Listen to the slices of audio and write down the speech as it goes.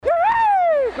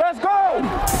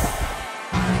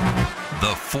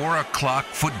4 o'clock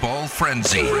football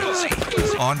frenzy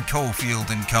on Cofield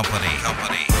and Company.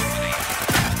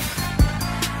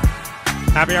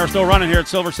 Happy hour still running here at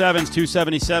Silver Sevens,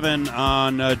 277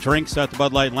 on drinks at the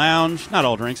Bud Light Lounge. Not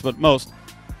all drinks, but most.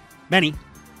 Many.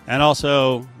 And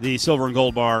also the Silver and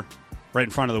Gold Bar right in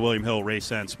front of the William Hill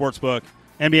Race and Sportsbook.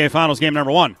 NBA Finals game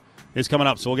number 1 is coming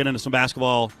up, so we'll get into some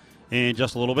basketball in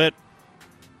just a little bit.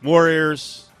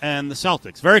 Warriors and the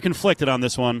Celtics. Very conflicted on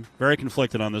this one.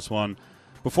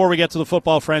 Before we get to the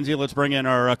football frenzy, let's bring in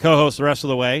our co-host the rest of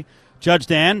the way. Judge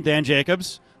Dan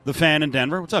Jacobs, the fan in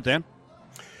Denver. What's up, Dan?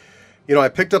 You know, I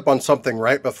picked up on something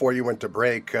right before you went to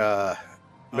break,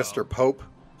 Mr. Pope.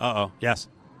 Yes.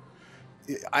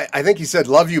 I think he said,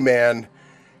 "Love you, man."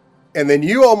 And then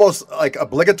you almost like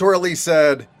obligatorily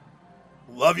said,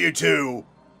 "Love you too."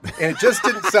 And it just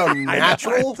didn't sound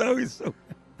natural.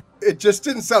 It just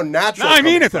didn't sound natural. No, I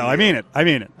mean it, though. I mean it.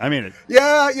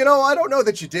 Yeah, you know, I don't know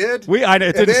that you did.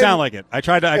 It didn't sound like it. I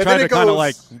tried to kind of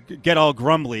like get all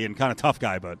grumbly and kind of tough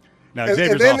guy, but no,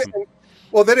 Xavier's awesome.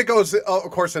 Well, then it goes, of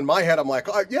course, in my head, I'm like,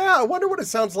 yeah, I wonder what it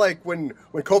sounds like when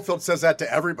Cofield says that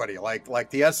to everybody,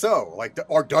 like the SO.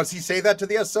 Or does he say that to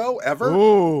the SO ever?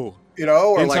 Ooh. You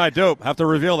know? Or inside dope. Have to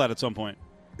reveal that at some point.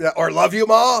 Yeah, or love you,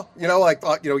 Ma? You know,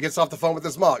 he gets off the phone with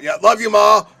his mom. Yeah, love you,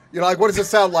 Ma. You know, like, what does it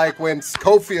sound like when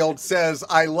Cofield says,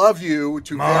 I love you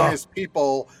to various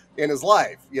people in his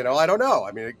life? You know, I don't know.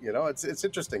 I mean, you know, it's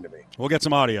interesting to me. We'll get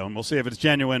some audio, and we'll see if it's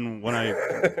genuine when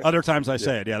other times I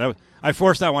say it. Yeah, I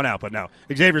forced that one out, but no.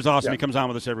 Xavier's awesome. Yeah. He comes on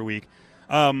with us every week.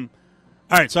 All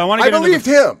right, so I want to get into believed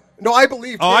him. No, I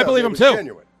believed him. I believe him, too.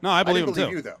 Genuine. No, I believe him,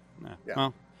 too. You, though. Yeah.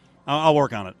 Well, I'll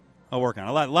work on it. A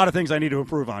lot of things I need to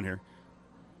improve on here.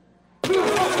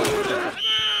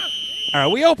 All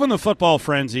right, we open the football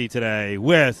frenzy today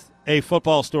with a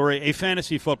football story, a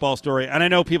fantasy football story, and I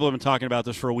know people have been talking about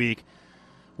this for a week.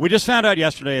 We just found out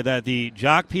yesterday that the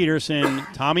Jock Peterson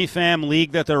Tommy Pham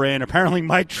league that they're in, apparently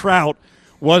Mike Trout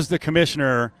was the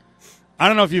commissioner. I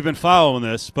don't know if you've been following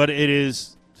this, but it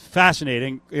is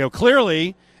fascinating. You know,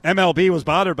 clearly MLB was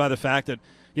bothered by the fact that,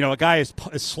 you know, a guy is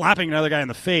slapping another guy in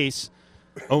the face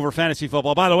over fantasy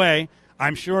football. By the way,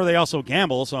 I'm sure they also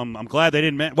gamble, so I'm glad they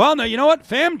didn't. Well, no, you know what?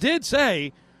 Pham did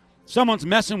say someone's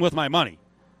messing with my money,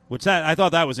 I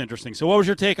thought that was interesting. So what was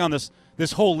your take on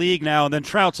this whole league now? And then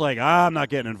Trout's like, I'm not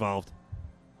getting involved.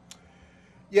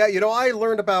 Yeah, you know, I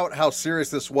learned about how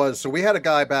serious this was. So we had a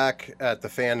guy back at the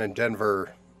Fan in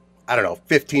Denver, I don't know,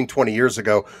 15, 20 years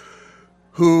ago,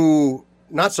 who,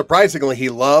 not surprisingly, he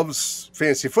loves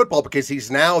fantasy football because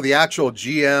he's now the actual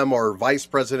GM or vice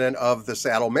president of the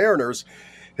Seattle Mariners.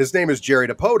 His name is Jerry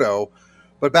Dipoto,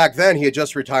 but back then he had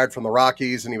just retired from the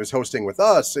Rockies and he was hosting with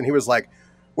us. And he was like,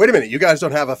 wait a minute, you guys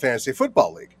don't have a fantasy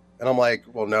football league. And I'm like,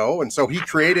 well, no. And so he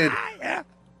created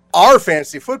our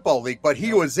fantasy football league, but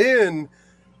he was in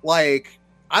like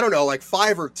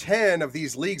 5 or 10 of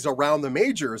these leagues around the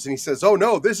majors. And he says, oh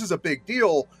no, this is a big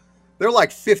deal. They're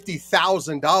like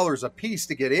 $50,000 a piece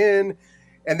to get in.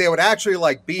 And they would actually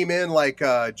like beam in like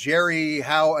Jimmy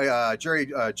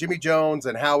Jones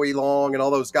and Howie Long and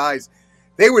all those guys.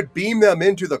 They would beam them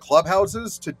into the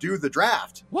clubhouses to do the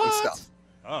draft and stuff.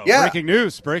 Oh, yeah. Breaking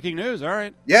news. All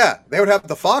right. Yeah. They would have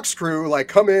the Fox crew like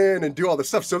come in and do all this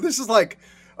stuff. So this is like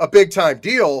a big time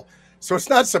deal. So it's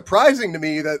not surprising to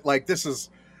me that like this is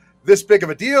this big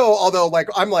of a deal. Although like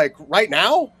I'm like right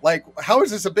now, like how is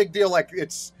this a big deal? Like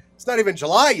it's not even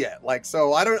July yet. Like,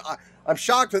 so I'm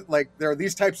shocked that like there are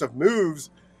these types of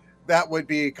moves that would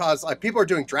be because like, people are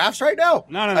doing drafts right now.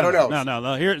 No. I don't know.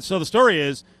 No. Here, so the story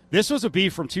is this was a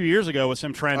beef from 2 years ago with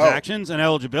some transactions and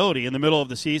eligibility in the middle of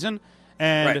the season,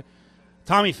 and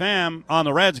Tommy Pham on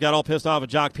the Reds got all pissed off at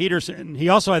Jock Peterson. He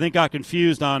also, I think, got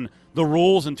confused on the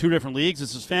rules in 2 different leagues.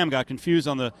 This is Pham got confused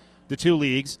on the 2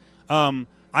 leagues. I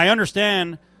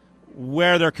understand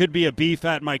where there could be a beef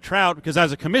at Mike Trout because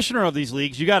as a commissioner of these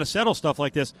leagues, you got to settle stuff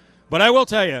like this. But I will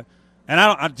tell you.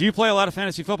 And do you play a lot of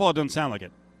fantasy football? It doesn't sound like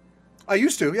it. I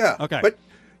used to, yeah. Okay. But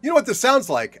you know what this sounds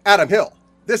like? Adam Hill.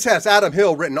 This has Adam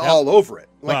Hill written all over it.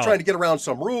 Like trying to get around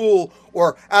some rule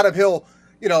or Adam Hill,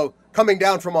 you know, coming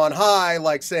down from on high,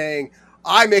 like saying,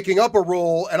 I'm making up a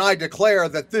rule and I declare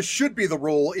that this should be the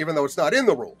rule even though it's not in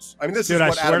the rules. I mean, this is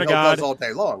what Adam Hill does all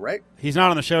day long, right? He's not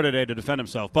on the show today to defend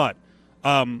himself, but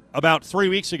about 3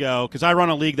 weeks ago, because I run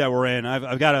a league that we're in,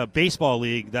 I've got a baseball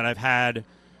league that I've had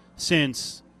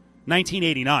since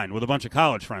 1989 with a bunch of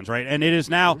college friends, right? And it is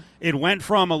now, it went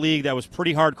from a league that was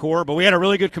pretty hardcore, but we had a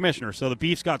really good commissioner, so the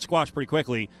beefs got squashed pretty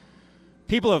quickly.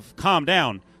 People have calmed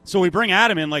down. So we bring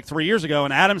Adam in like 3 years ago,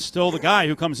 and Adam's still the guy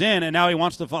who comes in, and now he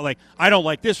wants to, like, I don't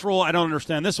like this rule, I don't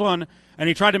understand this one. And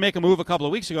he tried to make a move a couple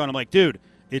of weeks ago, and I'm like, dude,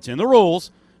 it's in the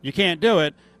rules. You can't do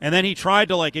it. And then he tried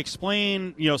to like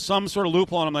explain, some sort of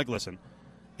loophole. And I'm like, listen,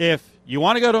 if you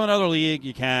want to go to another league,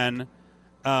 you can.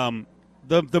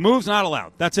 The move's not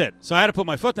allowed. That's it. So I had to put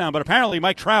my foot down. But apparently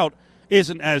Mike Trout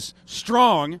isn't as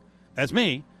strong as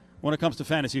me when it comes to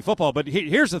fantasy football. But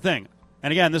here's the thing.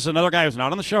 And again, this is another guy who's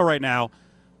not on the show right now.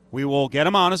 We will get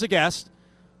him on as a guest.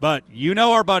 But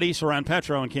our buddy, Saran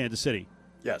Petro in Kansas City.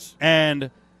 Yes. And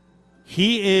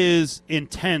he is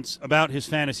intense about his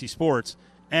fantasy sports.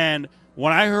 And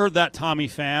when I heard that Tommy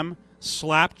Pham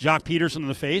slapped Jock Peterson in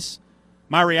the face,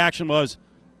 my reaction was,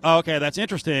 oh, okay, that's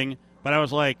interesting. But I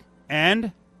was like,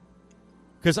 and?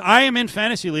 Because I am in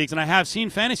fantasy leagues, and I have seen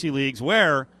fantasy leagues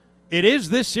where it is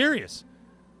this serious.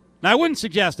 Now, I wouldn't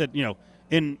suggest that,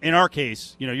 in our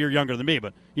case, you're younger than me,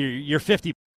 but you're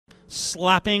 50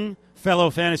 slapping fellow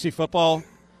fantasy football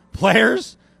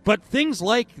players. But things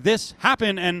like this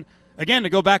happen. And, again, to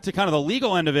go back to kind of the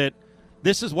legal end of it,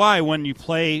 this is why when you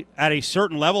play at a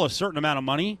certain level, a certain amount of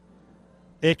money,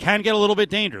 it can get a little bit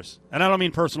dangerous. And I don't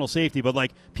mean personal safety, but,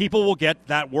 like, people will get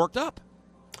that worked up.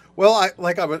 Well, I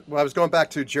was going back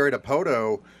to Jerry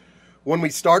DiPoto. When we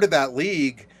started that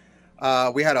league,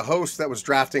 we had a host that was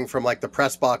drafting from like the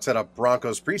press box at a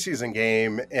Broncos preseason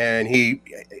game, and he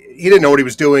didn't know what he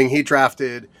was doing. He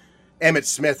drafted Emmitt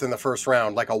Smith in the first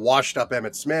round, like a washed-up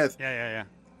Emmitt Smith. Yeah.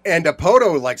 And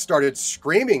DiPoto like started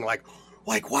screaming, like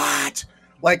what?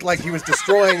 Like he was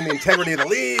destroying the integrity of the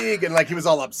league, and like he was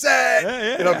all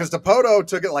upset, because DiPoto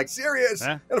took it like serious.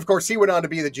 Yeah. And of course, he went on to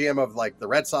be the GM of like the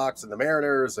Red Sox and the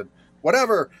Mariners and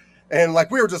whatever. And like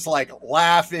we were just like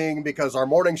laughing because our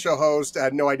morning show host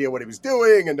had no idea what he was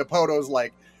doing, and DiPoto's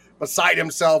like beside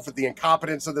himself at the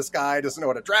incompetence of this guy, doesn't know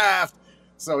how to draft.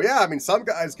 So yeah, I mean, some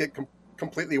guys get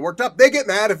completely worked up. They get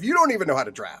mad if you don't even know how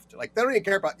to draft. Like they don't even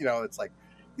care about, it's like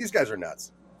these guys are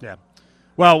nuts. Yeah.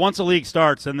 Well, once a league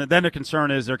starts, and then the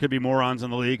concern is there could be morons in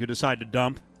the league who decide to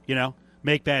dump,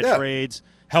 make bad trades,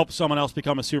 help someone else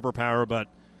become a superpower. But,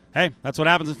 hey, that's what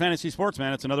happens in fantasy sports,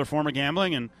 man. It's another form of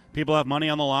gambling, and people have money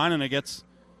on the line, and it gets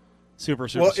super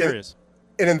serious.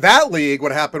 And in that league,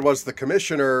 what happened was the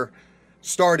commissioner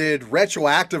started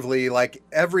retroactively, like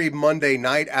every Monday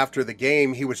night after the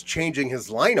game, he was changing his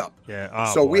lineup. Yeah.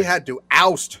 Oh, so boy. we had to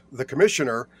oust the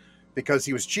commissioner because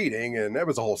he was cheating, and it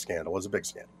was a whole scandal. It was a big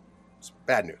scandal. It's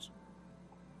bad news.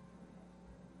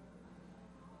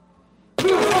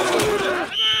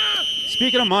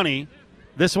 Speaking of money,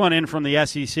 this one in from the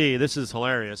SEC. This is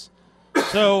hilarious.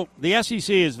 So the SEC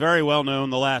is very well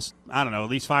known the last, at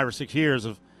least 5 or 6 years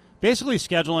of basically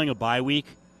scheduling a bye week,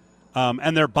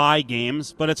 and they're bye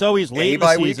games, but it's always late in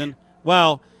the season. Week?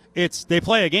 Well, they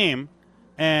play a game,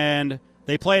 and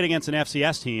they play it against an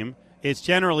FCS team. It's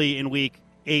generally in week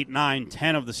 8, 9,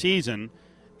 10 of the season,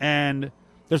 and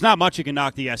there's not much you can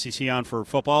knock the SEC on for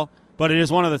football, but it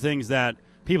is one of the things that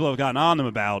people have gotten on them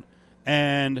about.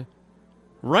 And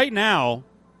right now,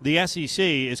 the SEC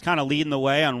is kind of leading the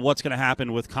way on what's going to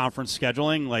happen with conference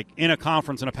scheduling. Like in a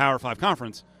conference, in a Power 5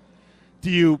 conference,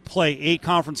 do you play 8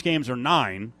 conference games or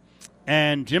 9?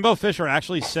 And Jimbo Fisher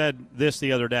actually said this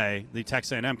the other day, the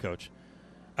Texas A&M coach.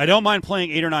 I don't mind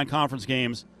playing 8 or 9 conference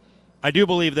games. I do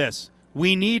believe this.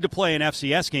 We need to play an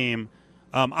FCS game.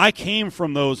 I came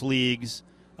from those leagues.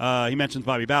 He mentions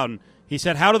Bobby Bowden. He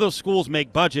said, how do those schools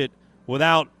make budget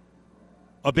without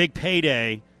a big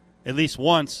payday at least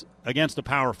once against a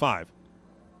Power 5?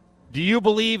 Do you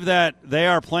believe that they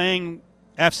are playing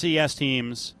FCS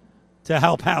teams to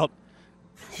help out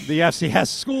the FCS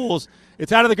schools?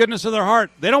 It's out of the goodness of their heart.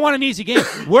 They don't want an easy game.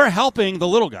 We're helping the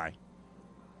little guy.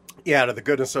 Yeah, out of the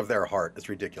goodness of their heart. It's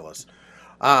ridiculous.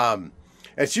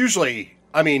 It's usually,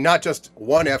 not just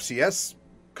one FCS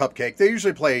cupcake. They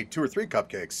usually play 2 or 3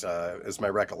 cupcakes, is my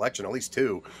recollection, at least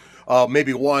 2.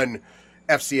 Maybe one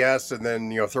FCS, and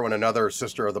then throw in another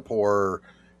sister of the poor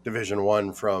Division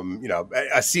I from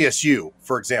a CSU,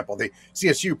 for example. The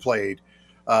CSU played,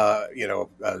 I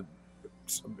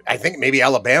think maybe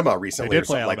Alabama recently or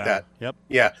something like that. Yep.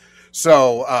 Yeah.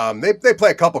 So they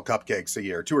play a couple cupcakes a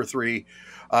year, 2 or 3,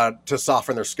 to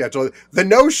soften their schedule. The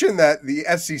notion that the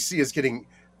SEC is getting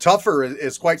tougher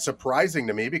is quite surprising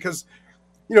to me because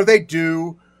they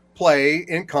do play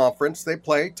in conference. They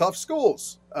play tough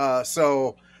schools.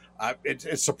 So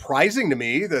it's surprising to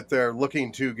me that they're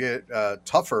looking to get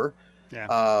tougher.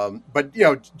 Yeah. But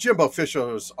Jimbo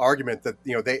Fisher's argument that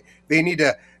they need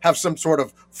to have some sort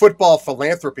of football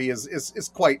philanthropy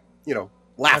is quite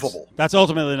laughable. That's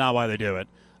ultimately not why they do it.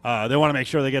 They want to make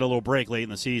sure they get a little break late in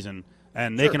the season,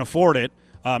 and they can afford it.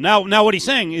 Now what he's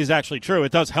saying is actually true.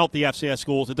 It does help the FCS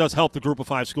schools. It does help the Group of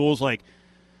 5 schools. Like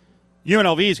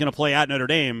UNLV is going to play at Notre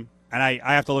Dame, and I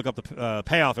have to look up the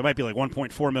payoff. It might be like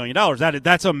 $1.4 million.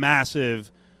 That's a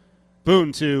massive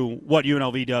boon to what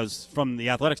UNLV does from the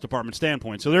athletics department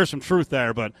standpoint. So there's some truth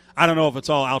there, but I don't know if it's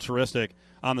all altruistic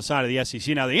on the side of the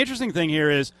SEC. Now, the interesting thing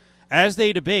here is, as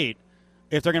they debate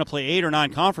if they're going to play 8 or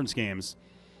 9 conference games,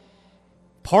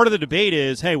 part of the debate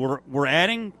is, hey, we're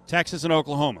adding Texas and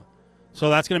Oklahoma, so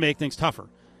that's going to make things tougher.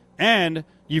 And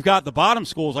you've got the bottom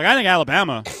schools. Like, I think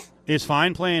Alabama is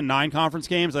fine playing 9 conference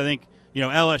games. I think,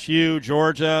 LSU,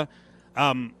 Georgia,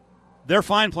 they're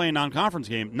fine playing 9 conference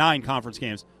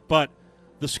games. But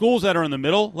the schools that are in the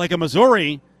middle, like a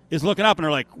Missouri, is looking up and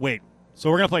they're like, wait, so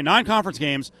we're going to play 9 conference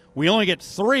games. We only get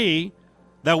 3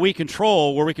 that we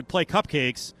control where we could play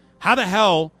cupcakes. How the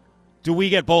hell do we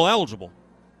get bowl eligible?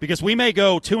 Because we may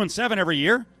go 2-7 every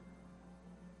year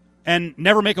and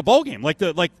never make a bowl game. Like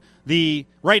the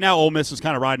right now, Ole Miss is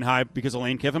kind of riding high because of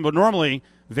Lane Kiffin, but normally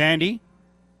Vandy,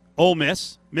 Ole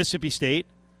Miss, Mississippi State,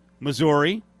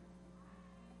 Missouri,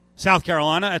 South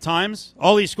Carolina at times,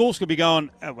 all these schools could be going,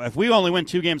 if we only win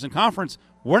 2 games in conference,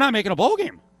 we're not making a bowl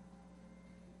game.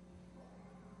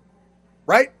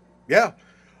 Right? Yeah.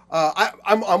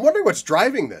 I'm wondering what's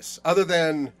driving this, other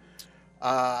than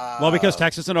well, because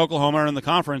Texas and Oklahoma are in the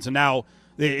conference, and now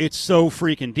it's so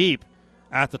freaking deep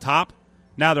at the top.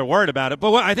 Now they're worried about it.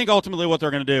 But I think ultimately what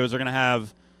they're going to do is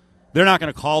they're not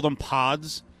going to call them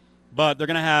pods, but they're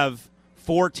going to have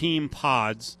 4-team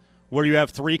pods where you have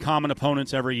 3 common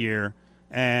opponents every year.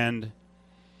 And,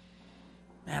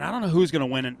 man, I don't know who's going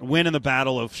to win in the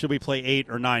battle of should we play 8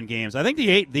 or 9 games. I think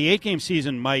the 8-game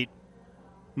season might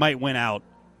win out.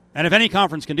 And if any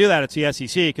conference can do that, it's the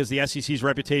SEC, because the SEC's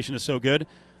reputation is so good.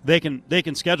 They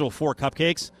can schedule 4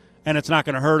 cupcakes, and it's not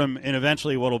going to hurt them in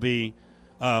eventually what will be,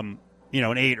 an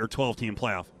 8 or 12-team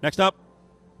playoff. Next up.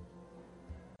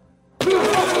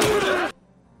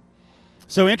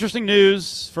 So interesting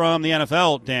news from the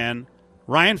NFL, Dan.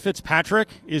 Ryan Fitzpatrick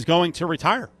is going to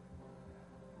retire.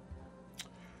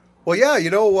 Well, yeah,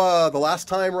 the last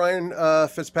time Ryan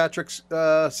Fitzpatrick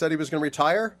said he was going to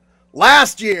retire?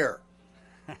 Last year.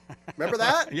 Remember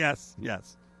that? Yes.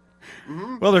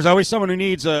 Mm-hmm. Well, there's always someone who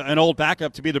needs an old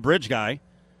backup to be the bridge guy,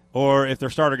 or if their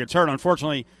starter gets hurt.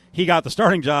 Unfortunately, he got the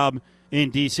starting job in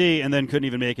D.C. and then couldn't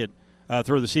even make it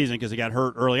through the season because he got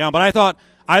hurt early on. But I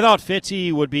thought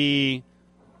Fitzy would be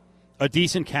a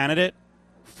decent candidate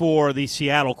for the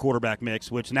Seattle quarterback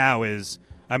mix, which now is,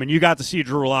 you got to see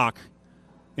Drew Lock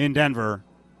in Denver.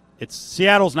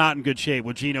 Seattle's not in good shape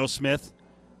with Geno Smith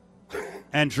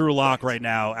and Drew Lock right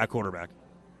now at quarterback.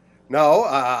 No,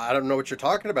 I don't know what you're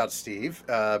talking about, Steve.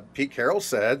 Pete Carroll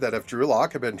said that if Drew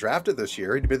Lock had been drafted this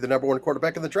year, he'd be the number 1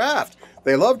 quarterback in the draft.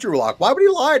 They love Drew Lock. Why would he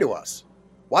lie to us?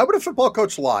 Why would a football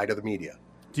coach lie to the media?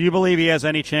 Do you believe he has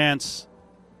any chance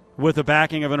with the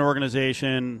backing of an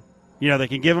organization? They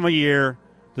can give him a year.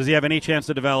 Does he have any chance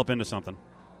to develop into something?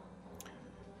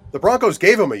 The Broncos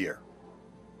gave him a year.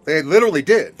 They literally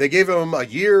did. They gave him a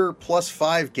year plus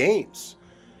 5 games.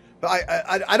 But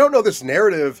I don't know this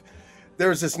narrative.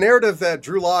 There's this narrative that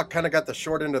Drew Lock kind of got the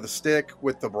short end of the stick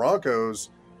with the Broncos.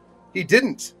 He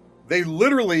didn't. They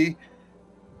literally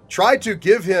tried to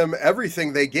give him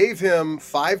everything. They gave him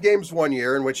 5 games 1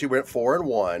 year in which he went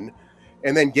 4-1,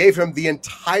 and then gave him the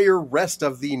entire rest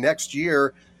of the next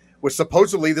year with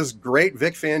supposedly this great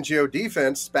Vic Fangio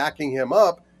defense backing him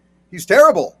up. He's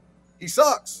terrible. He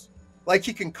sucks. Like,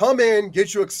 he can come in,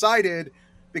 get you excited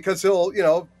because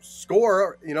he'll,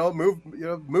 score,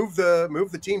 move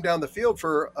the team down the field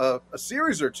for a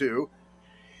series or 2.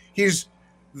 He's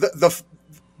the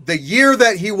year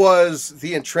that he was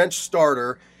the entrenched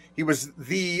starter, he was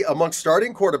amongst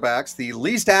starting quarterbacks, the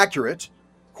least accurate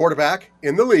quarterback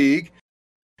in the league.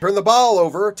 Turned the ball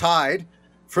over, tied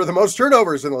for the most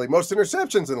turnovers in the league, most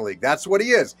interceptions in the league. That's what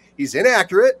he is. He's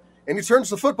inaccurate, and he turns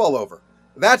the football over.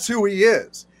 That's who he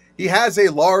is. He has a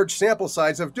large sample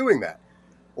size of doing that.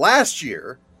 Last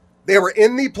year, they were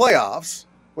in the playoffs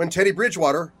when Teddy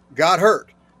Bridgewater got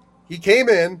hurt. He came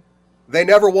in. They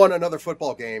never won another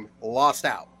football game, lost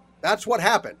out. That's what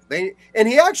happened. And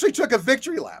he actually took a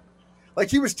victory lap. Like,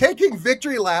 he was taking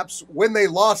victory laps when they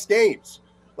lost games.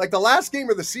 Like, the last game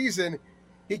of the season,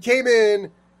 he came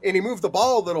in and he moved the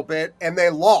ball a little bit, and they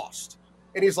lost.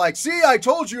 And he's like, see, I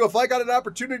told you if I got an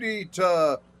opportunity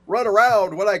to run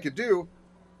around what I could do.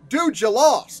 Dude, you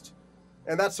lost.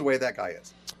 And that's the way that guy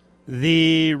is.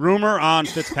 The rumor on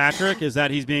Fitzpatrick is that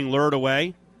he's being lured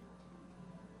away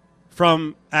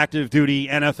from active duty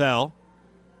NFL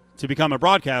to become a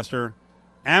broadcaster.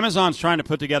 Amazon's trying to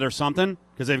put together something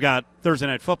because they've got Thursday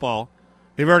Night Football.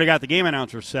 They've already got the game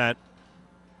announcer set.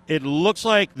 It looks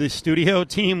like the studio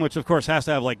team, which of course has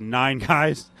to have like 9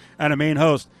 guys and a main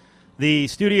host, the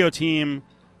studio team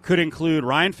could include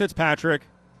Ryan Fitzpatrick,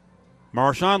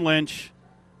 Marshawn Lynch,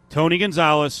 Tony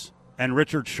Gonzalez, and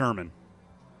Richard Sherman.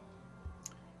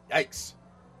 Yikes.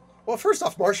 Well, first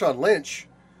off, Marshawn Lynch,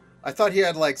 I thought he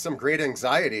had like some great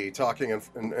anxiety talking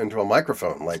into a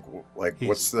microphone. Like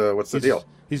what's the deal?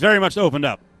 He's very much opened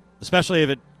up, especially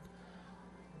if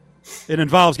it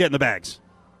involves getting the bags.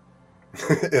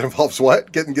 It involves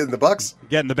what? Getting the bucks?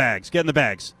 Getting the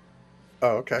bags.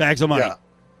 Oh, okay. Bags of money.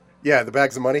 Yeah, the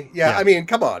bags of money. Yeah, I mean,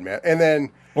 come on, man. And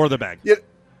then or the bag.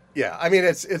 Yeah, I mean,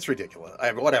 it's ridiculous.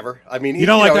 Whatever. I mean, you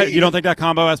don't that. You don't think that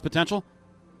combo has potential?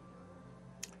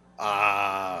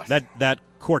 That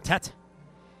quartet.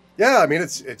 Yeah, I mean,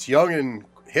 it's young and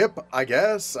hip, I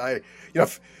guess.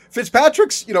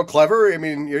 Fitzpatrick's clever. I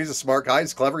mean, he's a smart guy.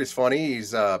 He's clever. He's funny.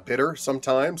 He's bitter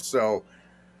sometimes. So.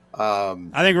 I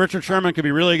think Richard Sherman could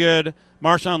be really good.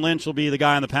 Marshawn Lynch will be the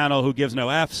guy on the panel who gives no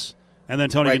Fs. And then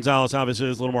Tony Gonzalez obviously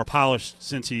is a little more polished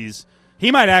since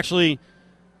he might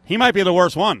be the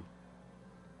worst one.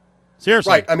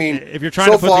 Seriously. Right. I mean, if you're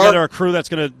trying to put together a crew that's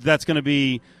gonna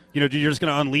be, you're just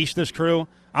gonna unleash this crew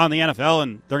on the NFL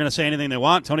and they're gonna say anything they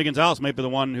want, Tony Gonzalez might be the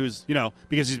one who's,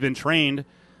 because he's been trained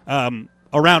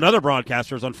around other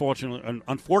broadcasters,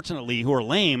 unfortunately, who are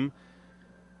lame,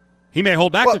 he may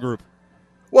hold back the group.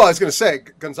 Well, I was going to say,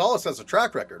 Gonzalez has a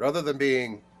track record. Other than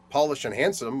being polished and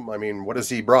handsome, I mean, what has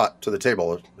he brought to the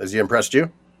table? Has he impressed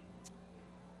you?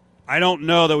 I don't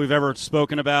know that we've ever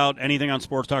spoken about anything on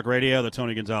Sports Talk Radio that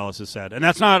Tony Gonzalez has said. And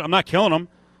I'm not killing him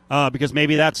because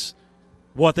maybe that's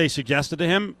what they suggested to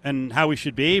him and how he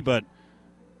should be. But,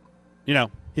 he's going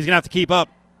to have to keep up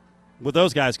with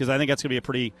those guys because I think that's going to be a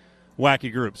pretty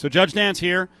wacky group. So Judge Dan's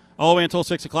here all the way until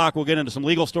 6 o'clock. We'll get into some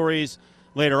legal stories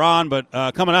later on. But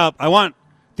coming up, I want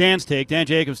Dan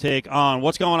Jacobs' take on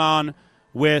what's going on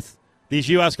with these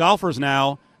U.S. golfers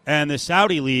now and the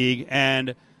Saudi League.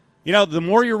 And, the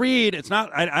more you read, it's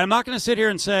not – I'm not going to sit here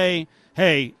and say,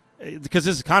 hey, because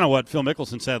this is kind of what Phil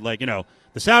Mickelson said, like, the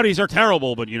Saudis are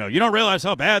terrible, but, you don't realize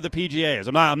how bad the PGA is.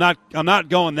 I'm not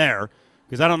going there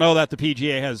because I don't know that the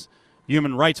PGA has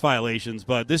human rights violations.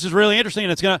 But this is really interesting,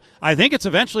 and I think it's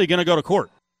eventually going to go to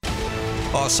court.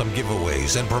 Awesome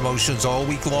giveaways and promotions all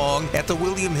week long at the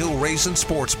William Hill Racing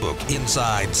Sportsbook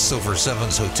inside Silver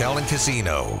Sevens Hotel and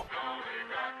Casino.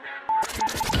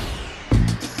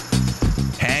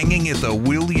 Hanging at the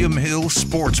William Hill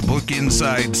Sportsbook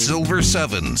inside Silver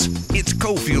Sevens, it's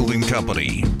Cofield and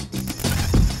Company.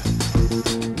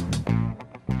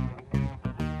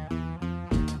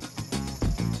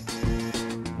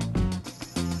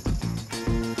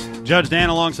 Judge Dan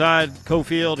alongside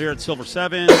Cofield here at Silver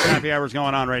Sevens. Happy hour's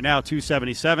going on right now,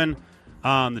 277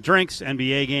 on the drinks.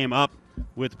 NBA game up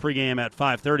with the pregame at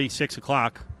 5:30, 6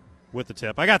 o'clock with the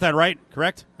tip. I got that right,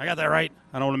 correct? I got that right.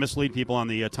 I don't want to mislead people on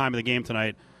the time of the game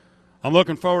tonight. I'm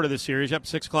looking forward to this series. Yep,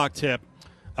 6 o'clock tip.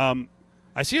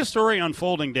 I see a story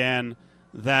unfolding, Dan,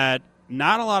 that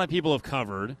not a lot of people have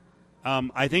covered.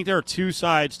 I think there are two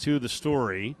sides to the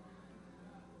story.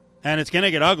 And it's going to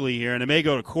get ugly here, and it may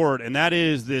go to court, and that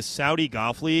is this Saudi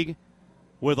Golf League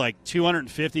with like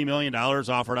 $250 million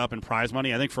offered up in prize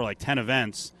money, I think for like 10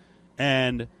 events.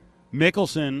 And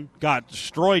Mickelson got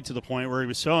destroyed to the point where he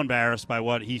was so embarrassed by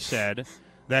what he said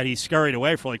that he scurried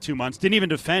away for like 2 months, didn't even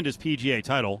defend his PGA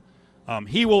title.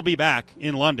 He will be back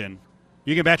in London.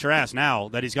 You can bet your ass now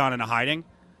that he's gone into hiding,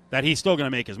 that he's still going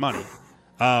to make his money.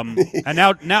 And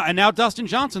now Dustin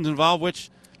Johnson's involved,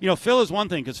 which – Phil is one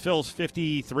thing because Phil's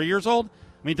 53 years old.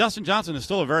 I mean, Dustin Johnson is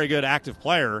still a very good active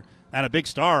player and a big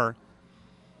star.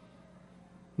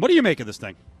 What do you make of this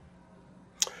thing?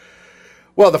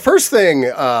 Well, the first thing,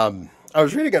 I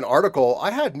was reading an article. I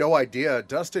had no idea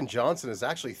Dustin Johnson is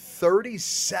actually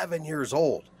 37 years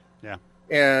old. Yeah.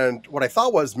 And what I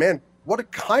thought was, man, what a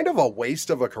kind of a waste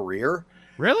of a career.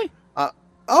 Really?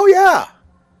 Oh, yeah.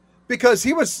 Because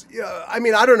he was, I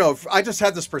don't know. I just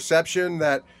had this perception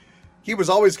that he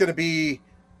was always going to be,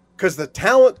 because the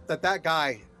talent that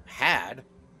guy had,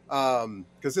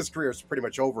 because his career is pretty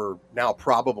much over now,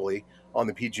 probably on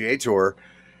the PGA Tour.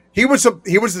 He was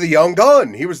the young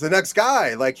gun. He was the next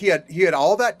guy. Like he had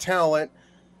all that talent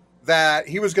that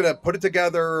he was going to put it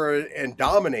together and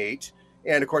dominate.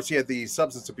 And of course, he had the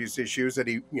substance abuse issues that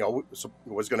he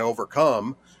was going to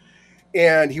overcome.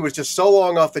 And he was just so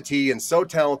long off the tee and so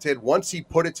talented. Once he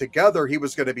put it together, he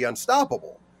was going to be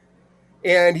unstoppable.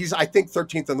 And he's, I think,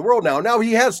 13th in the world now. Now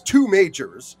he has 2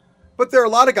 majors, but there are a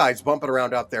lot of guys bumping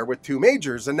around out there with 2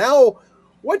 majors. And now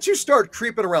once you start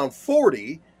creeping around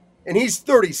 40 and he's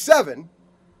 37,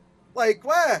 like,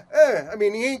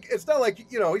 it's not like,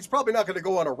 he's probably not going to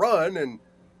go on a run and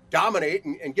dominate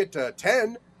and get to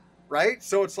 10, right?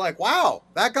 So it's like, wow,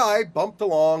 that guy bumped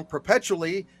along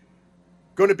perpetually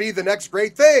going to be the next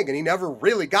great thing, and he never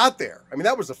really got there. I mean,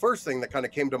 that was the first thing that kind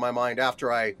of came to my mind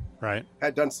after I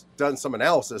had done some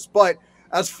analysis. But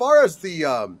as far as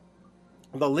the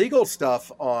legal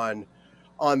stuff on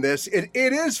this, it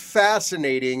is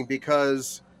fascinating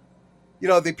because, you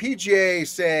know, the PGA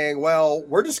saying, well,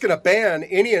 we're just going to ban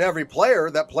any and every player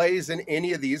that plays in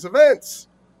any of these events.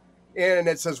 And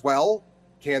it says, well,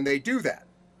 can they do that?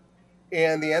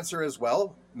 And the answer is,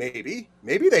 well, maybe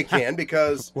they can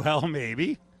because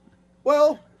maybe.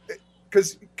 Well,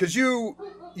 because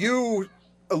you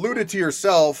alluded to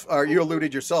yourself, or you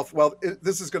alluded yourself. Well,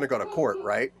 this is going to go to court,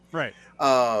 right? Right.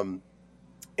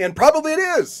 And probably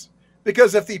it is,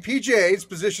 because if the PGA's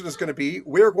position is going to be,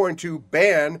 we're going to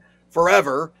ban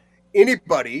forever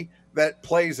anybody that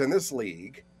plays in this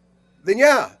league, then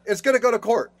yeah, it's going to go to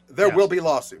court. There will be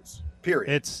lawsuits.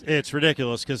 Period. It's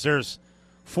ridiculous because there's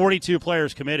 42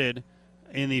 players committed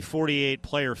in the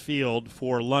 48-player field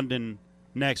for London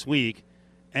next week,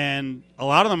 and a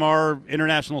lot of them are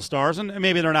international stars, and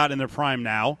maybe they're not in their prime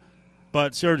now,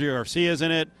 but Sergio Garcia is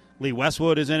in it, Lee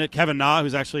Westwood is in it, Kevin Na,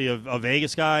 who's actually a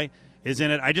Vegas guy, is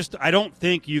in it. I don't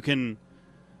think you can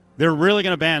 – they're really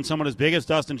going to ban someone as big as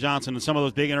Dustin Johnson and some of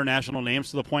those big international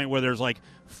names to the point where there's like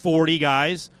 40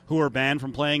 guys who are banned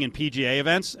from playing in PGA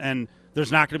events, and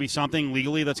there's not going to be something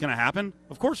legally that's going to happen?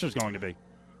 Of course there's going to be.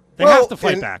 They have to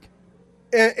fight back.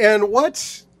 And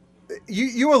what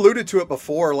you alluded to it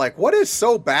before, like what is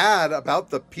so bad about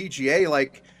the PGA?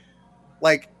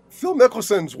 Like Phil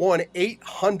Mickelson's won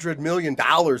 $800 million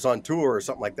on tour or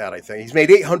something like that. I think he's made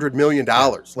 $800 million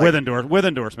with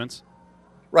endorsements.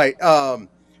 Right.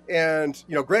 And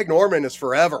you know, Greg Norman has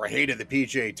forever hated the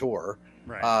PGA Tour.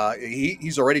 Right.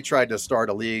 He's already tried to start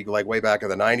a league like way back in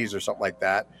the 90s or something like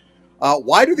that.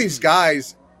 Why do these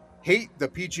guys hate the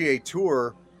PGA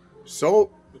Tour so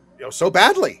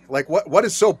badly? Like what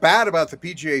is so bad about the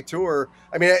PGA Tour?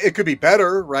 I mean, it could be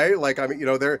better, right? Like, I mean,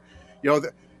 they're,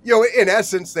 in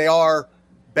essence, they are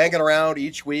banging around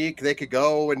each week. They could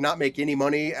go and not make any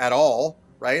money at all,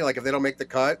 right? Like if they don't make the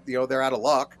cut, they're out of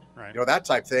luck, right? That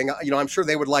type thing. I'm sure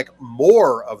they would like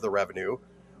more of the revenue.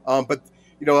 But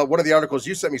one of the articles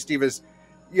you sent me, Steve, is,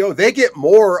 they get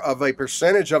more of a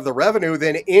percentage of the revenue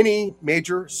than any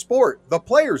major sport. The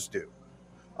players do.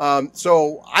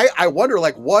 So I wonder,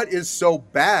 like, what is so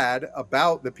bad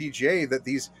about the PGA that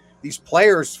these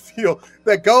players feel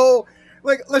that go,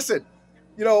 like, listen,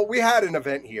 we had an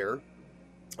event here,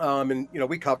 and,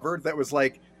 we covered that was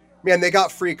like, man, they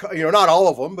got free, not all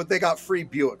of them, but they got free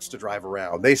Buicks to drive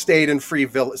around. They stayed in free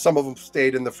villas. Some of them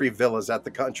stayed in the free villas at the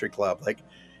country club. Like,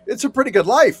 it's a pretty good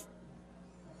life.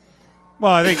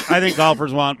 Well, I think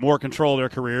golfers want more control of their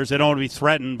careers. They don't want to be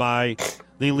threatened by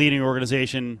the leading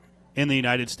organization in the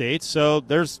United States. So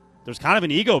there's kind of an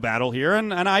ego battle here,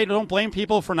 and I don't blame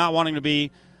people for not wanting to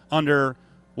be under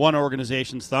one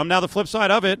organization's thumb. Now, the flip side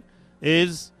of it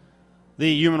is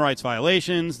the human rights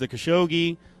violations, the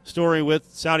Khashoggi story with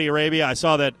Saudi Arabia. I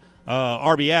saw that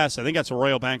RBS, I think that's a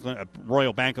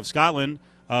Royal Bank of Scotland,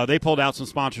 they pulled out some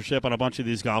sponsorship on a bunch of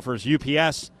these golfers.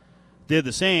 UPS did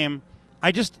the same.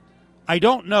 I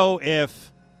don't know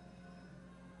if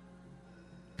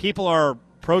people are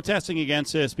protesting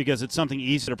against this because it's something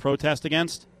easy to protest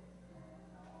against,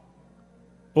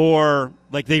 or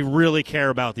like they really care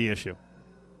about the issue.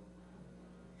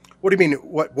 What do you mean?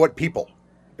 What people?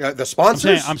 The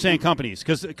sponsors? I'm saying companies,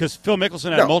 because Phil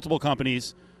Mickelson had multiple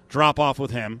companies drop off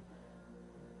with him.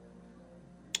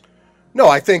 No,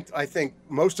 I think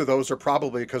most of those are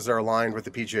probably because they're aligned with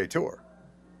the PGA Tour.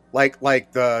 Like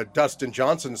the Dustin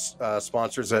Johnson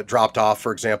sponsors that dropped off,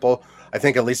 for example. I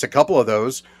think at least a couple of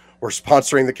those were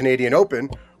sponsoring the Canadian Open,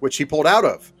 which he pulled out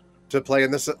of to play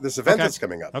in this event that's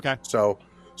coming up. Okay. So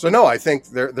no, I think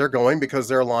they're going because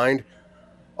they're aligned.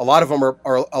 A lot of them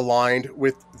are aligned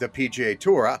with the PGA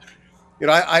Tour.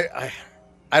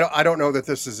 I don't know that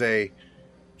this is a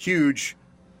huge.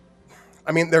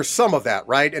 I mean, there's some of that,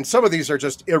 right? And some of these are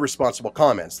just irresponsible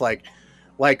comments, like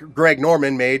Greg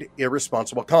Norman made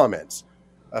irresponsible comments.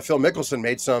 Phil Mickelson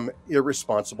made some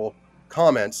irresponsible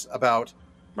comments about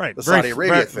the Saudi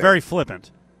Arabia thing. Very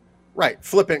flippant. Right,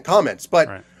 flippant comments.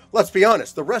 But let's be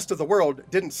honest, the rest of the world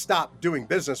didn't stop doing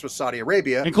business with Saudi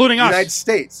Arabia. Including us. United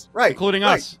States. Right. Including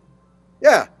us.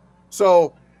 Yeah.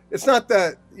 So it's not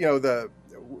that,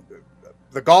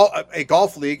 a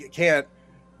golf league can't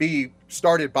be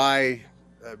started by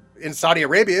in Saudi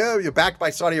Arabia. You're backed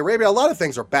by Saudi Arabia. A lot of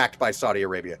things are backed by Saudi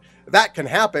Arabia. That can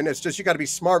happen. It's just you got to be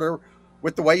smarter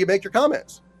with the way you make your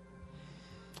comments.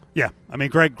 Yeah, I mean,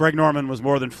 Greg Norman was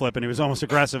more than flippant. He was almost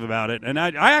aggressive about it. And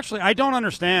I don't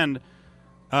understand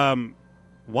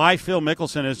why Phil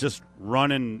Mickelson is just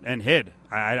run and hid.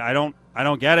 I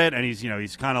don't get it. And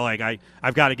he's kind of like,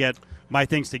 I've got to get my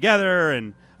things together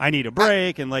and I need a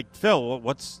break. And like, Phil,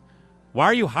 why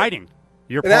are you hiding?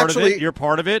 You're part of it. You're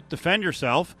part of it. Defend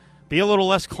yourself. Be a little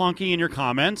less clunky in your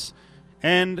comments.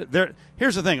 And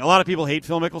here's the thing. A lot of people hate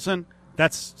Phil Mickelson.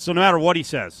 So no matter what he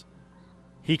says,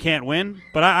 he can't win.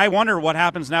 But I wonder what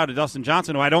happens now to Dustin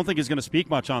Johnson, who I don't think is going to speak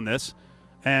much on this.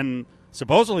 And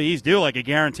supposedly he's due like a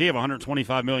guarantee of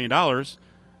 $125 million.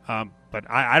 But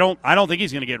I don't think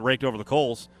he's going to get raked over the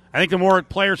coals. I think the more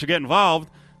players who get involved,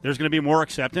 there's going to be more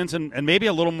acceptance and maybe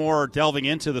a little more delving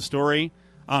into the story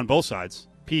on both sides,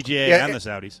 PGA and the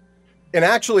Saudis. And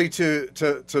actually,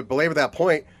 to belabor that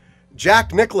point,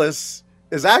 Jack Nicklaus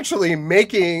is actually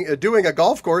doing a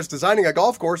golf course, designing a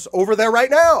golf course over there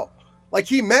right now. Like,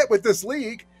 he met with this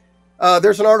league.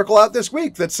 There's an article out this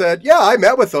week that said, yeah, I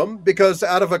met with them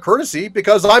out of a courtesy,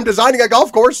 because I'm designing a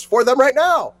golf course for them right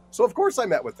now. So, of course, I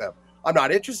met with them. I'm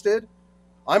not interested.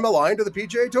 I'm aligned to the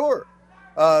PGA Tour.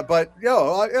 But,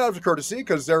 out of courtesy,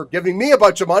 because they're giving me a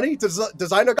bunch of money to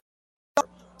design a golf course.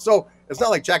 So, it's not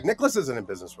like Jack Nicklaus isn't in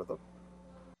business with them.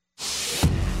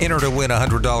 Enter to win a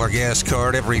 $100 gas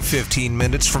card every 15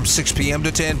 minutes from 6 p.m.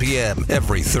 to 10 p.m.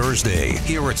 every Thursday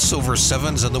here at Silver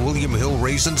Sevens and the William Hill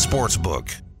Raisin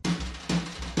Sportsbook.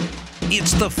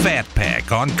 It's the Fat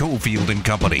Pack on Cofield and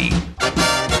Company.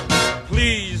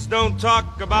 Please don't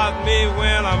talk about me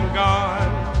when I'm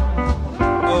gone.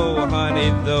 Oh, honey,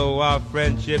 though our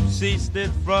friendship ceased it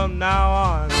from now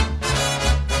on.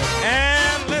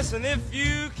 And listen, if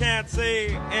you can't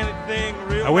say anything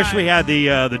real, I wish we had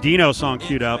the Dino song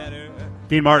queued up.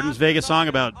 Dean Martin's Vegas song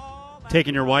about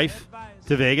taking your wife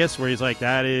to Vegas, where he's like,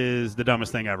 that is the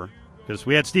dumbest thing ever. Because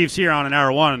we had Steve Sear on in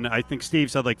hour one, and I think Steve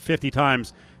said like 50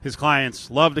 times his clients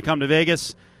love to come to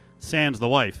Vegas, sans the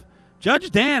wife.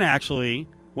 Judge Dan, actually,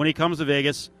 when he comes to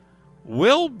Vegas,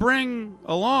 will bring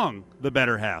along the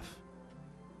better half.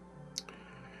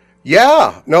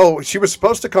 Yeah. No, she was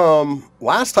supposed to come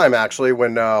last time, actually,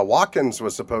 when Watkins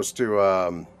was supposed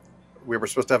to we were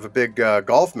supposed to have a big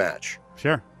golf match.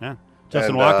 Sure, yeah.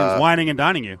 Justin Watkins whining and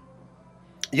dining you.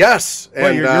 Yes.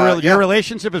 Well, your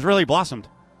relationship has really blossomed.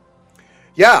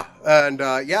 Yeah, and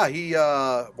he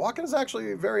Watkins is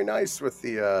actually very nice with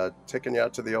the taking you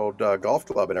out to the old golf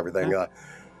club and everything.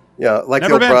 Like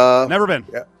never been.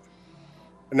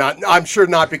 Yeah, I'm sure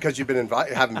not because you've been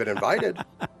haven't been invited.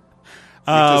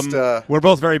 We're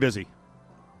both very busy.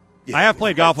 Yeah, I have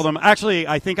played golf with him. Actually,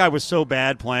 I think I was so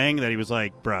bad playing that he was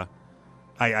like, "Bruh,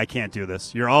 I can't do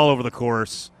this. You're all over the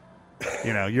course.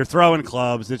 You're throwing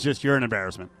clubs. It's just you're an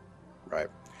embarrassment." Right.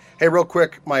 Hey, real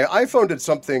quick, my iPhone did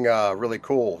something really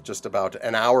cool just about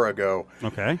an hour ago.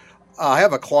 Okay. I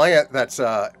have a client that's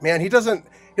he doesn't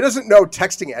know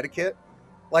texting etiquette.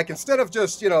 Like, instead of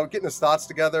just getting his thoughts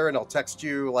together and he'll text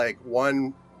you like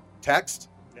one text,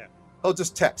 he'll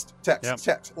just text, yep.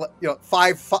 text.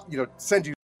 Five, send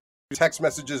you text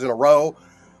messages in a row.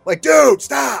 Like, dude,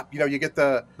 stop! You get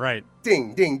the right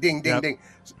ding, ding, ding, ding, ding.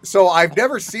 So I've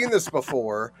never seen this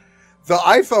before. The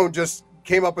iPhone just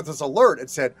came up with this alert.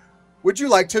 It said, would you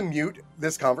like to mute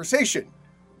this conversation?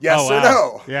 Yes or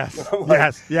no? Yes.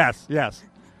 Like, yes. Yeah.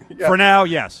 For now,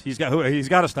 yes. He's got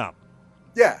to stop.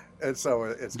 Yeah. And so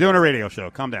it's doing a radio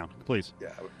show. Calm down, please.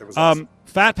 Yeah. It was awesome.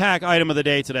 Fat Pack item of the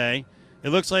day today. It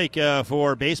looks like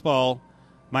for baseball,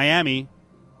 Miami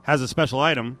has a special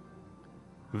item: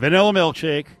 vanilla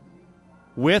milkshake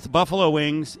with buffalo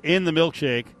wings in the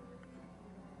milkshake.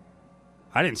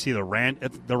 I didn't see the ranch.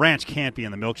 The ranch can't be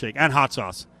in the milkshake, and hot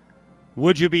sauce.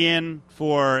 Would you be in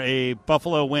for a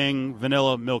buffalo wing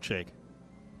vanilla milkshake?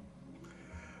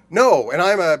 No, and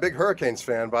I'm a big Hurricanes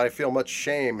fan, but I feel much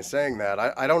shame saying that.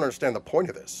 I don't understand the point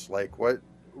of this. Like, what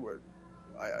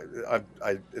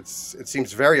it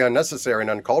seems very unnecessary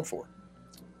and uncalled for.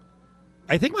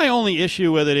 I think my only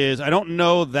issue with it is I don't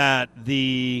know that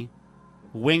the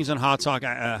wings and hot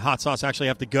sauce actually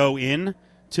have to go in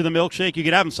to the milkshake. You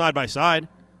could have them side by side.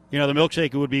 The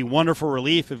milkshake would be wonderful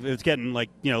relief if it's getting a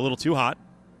little too hot.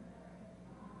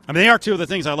 I mean, they are two of the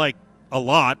things I like a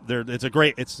lot.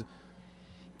 It's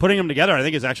putting them together. I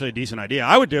think is actually a decent idea.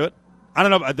 I would do it. I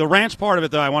don't know the ranch part of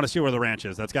it though. I want to see where the ranch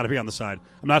is. That's got to be on the side.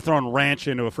 I'm not throwing ranch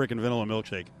into a freaking vanilla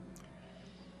milkshake.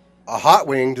 A hot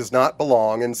wing does not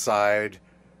belong inside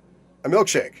a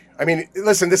milkshake. I mean,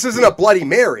 listen, this isn't a Bloody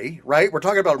Mary, right? We're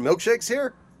talking about milkshakes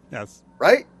here. Yes.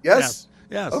 Right? Yes.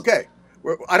 Yes. Okay.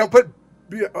 I don't put.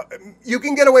 You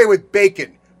can get away with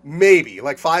bacon, maybe.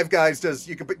 Like Five Guys does,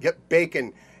 you can get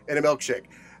bacon in a milkshake.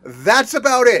 That's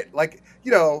about it. Like,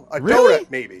 a really? donut,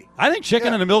 maybe. I think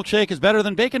chicken in a milkshake is better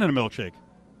than bacon in a milkshake.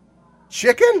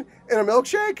 Chicken in a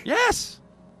milkshake? Yes.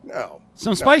 No.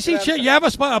 Some spicy chicken. You have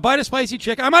a bite of spicy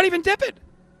chicken. I might even dip it.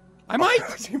 I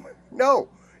might. No,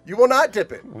 you will not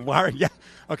dip it. Why? Yeah.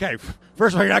 Okay.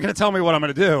 First of all, you're not going to tell me what I'm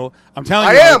going to do. I'm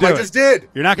telling you. I just did.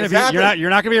 You're not going to be. You're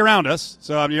not going to be around us,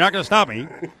 so you're not going to stop me.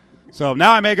 So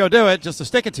now I may go do it just to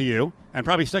stick it to you, and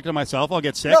probably stick it to myself. I'll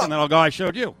get sick, and then I'll go, I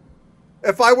showed you.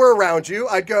 If I were around you,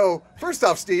 I'd go, first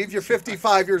off, Steve, you're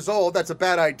 55 years old. That's a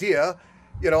bad idea.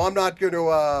 I'm not going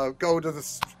to go to the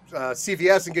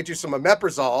CVS and get you some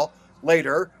omeprazole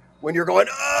later when you're going,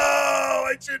 oh,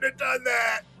 I shouldn't have done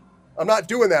that. I'm not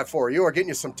doing that for you or getting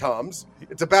you some Tums.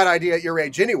 It's a bad idea at your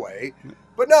age anyway.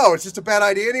 But no, it's just a bad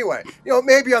idea anyway.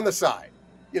 Maybe on the side.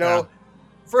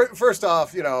 First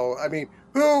off, I mean,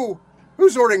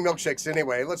 who's ordering milkshakes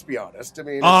anyway? Let's be honest. I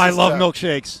mean, I love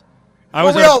milkshakes. We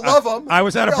all love them. I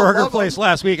was at a burger place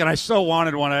last week, and I so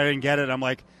wanted one. I didn't get it. I'm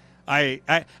like, I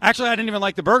didn't even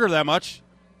like the burger that much.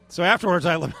 So afterwards,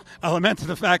 I lamented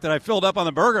the fact that I filled up on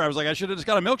the burger. I was like, I should have just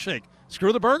got a milkshake.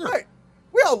 Screw the burger. Right.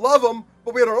 We all love them,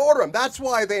 but we don't order them. That's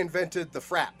why they invented the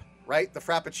Frap, right? The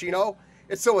Frappuccino.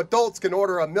 It's so adults can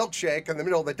order a milkshake in the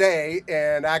middle of the day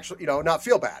and actually, not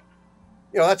feel bad.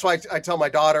 That's why I tell my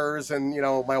daughters and,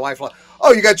 my wife,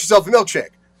 oh, you got yourself a milkshake.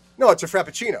 No, it's a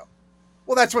Frappuccino.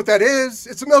 Well, that's what that is.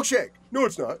 It's a milkshake. No,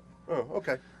 it's not. Oh,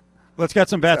 okay. Let's get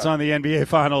some bets on the NBA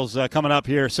Finals coming up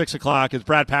here, 6 o'clock, as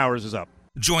Brad Powers is up.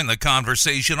 Join the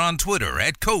conversation on Twitter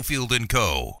at Cofield &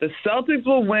 Co. The Celtics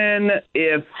will win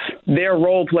if their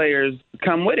role players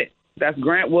come with it. That's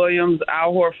Grant Williams,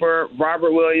 Al Horford,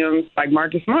 Robert Williams, like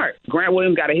Marcus Smart. Grant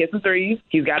Williams got to hit some threes.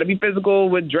 He's got to be physical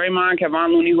with Draymond,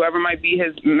 Kevon Looney, whoever might be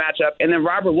his matchup. And then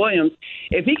Robert Williams,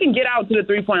 if he can get out to the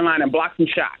three-point line and block some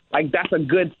shots, that's a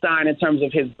good sign in terms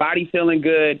of his body feeling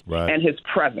good and his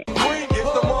presence.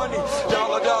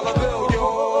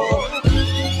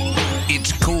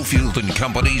 It's Cofield &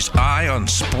 Company's Eye on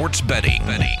Sports Betting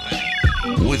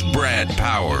with Brad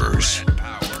Powers.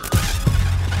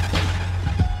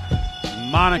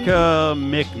 Monica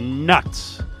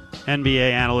McNutt,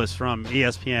 NBA analyst from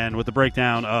ESPN, with the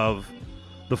breakdown of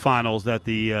the finals that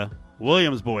the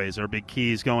Williams boys are big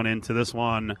keys going into this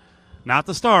one. Not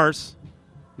the stars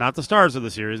of the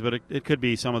series, but it could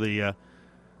be some of the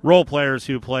role players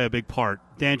who play a big part.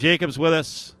 Dan Jacobs with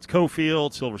us. It's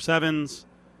Cofield, Silver Sevens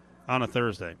on a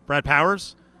Thursday. Brad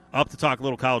Powers up to talk a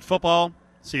little college football,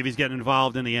 see if he's getting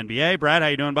involved in the NBA. Brad, how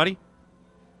you doing, buddy?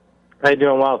 How you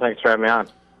doing? Well, thanks for having me on.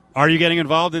 Are you getting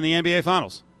involved in the NBA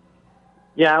Finals?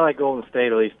 Yeah, I like Golden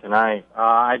State at least tonight.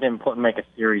 I didn't make a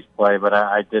series play, but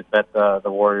I did bet the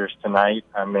Warriors tonight.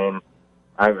 I mean,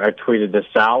 I tweeted this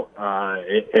out.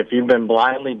 If you've been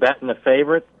blindly betting the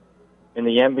favorites in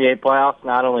the NBA playoffs,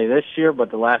 not only this year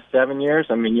but the last 7 years,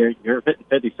 I mean, you're hitting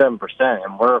 57%,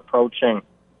 and we're approaching,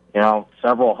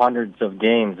 several hundreds of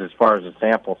games as far as the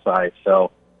sample size.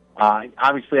 So,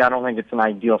 obviously, I don't think it's an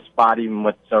ideal spot, even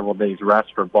with several days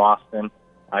rest for Boston.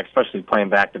 Especially playing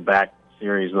back-to-back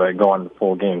series where going to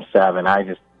full game 7.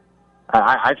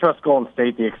 I trust Golden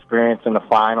State, the experience in the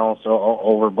finals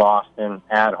over Boston,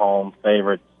 at home,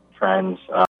 favorites, trends.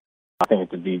 I think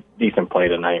it's a decent play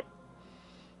tonight.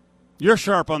 You're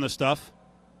sharp on this stuff,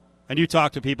 and you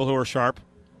talk to people who are sharp.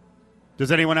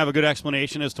 Does anyone have a good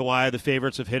explanation as to why the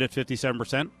favorites have hit at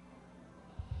 57%?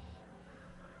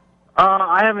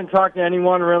 I haven't talked to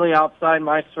anyone really outside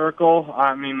my circle.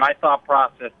 I mean, my thought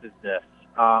process is this.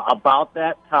 About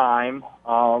that time,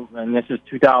 and this is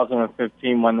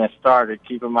 2015 when this started.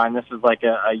 Keep in mind, this is like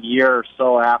a year or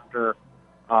so after,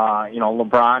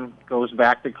 LeBron goes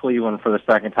back to Cleveland for the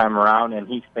second time around, and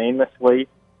he famously,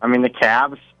 the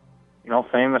Cavs,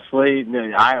 famously,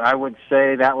 I would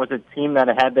say that was a team that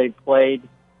had they played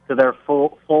to their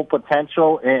full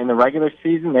potential in the regular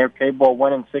season, they were capable of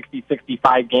winning 60,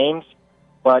 65 games,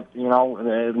 but,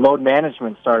 load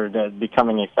management started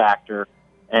becoming a factor.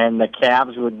 And the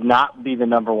Cavs would not be the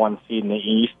number 1 seed in the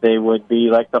East. They would be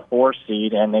like the 4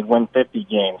 seed, and they'd win 50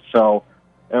 games. So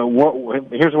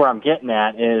here's where I'm getting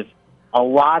at is a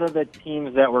lot of the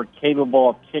teams that were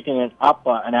capable of kicking it up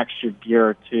an extra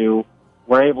gear or two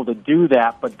were able to do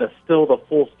that, but still the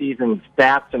full season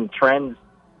stats and trends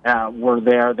were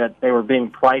there that they were being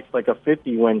priced like a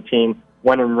 50-win team,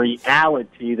 when in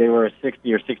reality they were a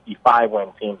 60 or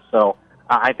 65-win team. So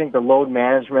I think the load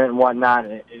management and whatnot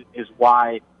is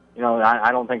why,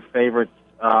 I don't think favorites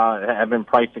have been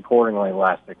priced accordingly the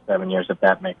last 6-7 years, if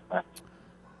that makes sense.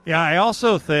 Yeah, I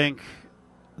also think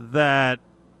that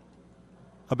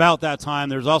about that time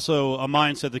there's also a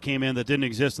mindset that came in that didn't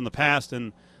exist in the past,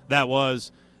 and that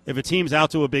was if a team's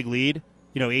out to a big lead,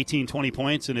 18, 20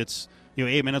 points, and it's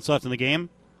 8 minutes left in the game,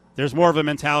 there's more of a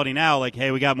mentality now like,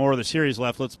 hey, we got more of the series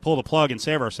left, let's pull the plug and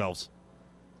save ourselves.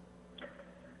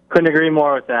 Couldn't agree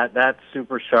more with that. That's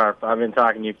super sharp. I've been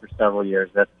talking to you for several years.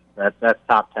 That's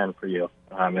top 10 for you.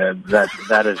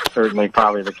 That is certainly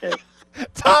probably the case.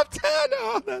 Top 10.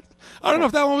 Oh, I don't know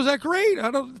if that one was that great.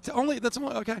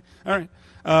 Okay. All right.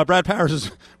 Brad Powers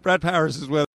is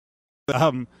with.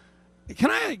 Can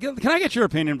I get your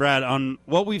opinion, Brad, on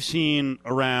what we've seen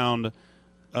around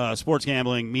sports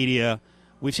gambling media?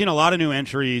 We've seen a lot of new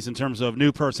entries in terms of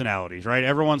new personalities, right?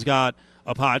 Everyone's got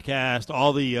a podcast.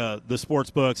 All the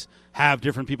sports books have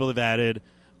different people they've added.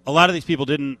 A lot of these people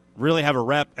didn't really have a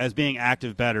rep as being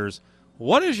active bettors.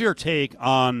 What is your take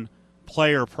on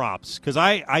player props? Because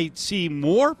I see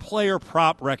more player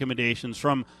prop recommendations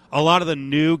from a lot of the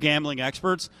new gambling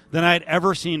experts than I had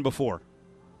ever seen before.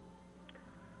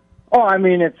 Oh, I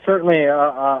mean, it's certainly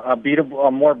a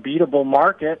more beatable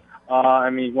market. I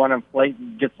mean, when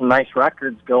inflate get some nice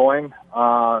records going,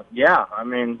 yeah, I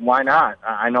mean, why not?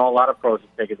 I know a lot of pros will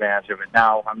take advantage of it.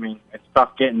 Now, I mean, it's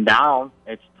tough getting down.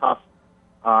 It's tough,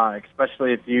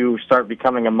 especially if you start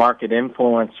becoming a market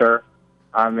influencer.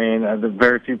 I mean, the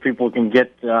very few people can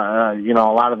get, a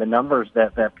lot of the numbers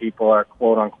that people are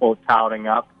quote-unquote touting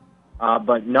up.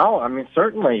 But no, I mean,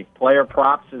 certainly player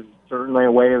props is certainly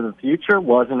a way of the future.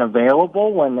 Wasn't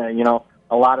available when,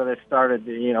 a lot of this started,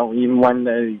 even when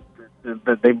the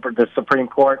Supreme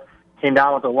Court came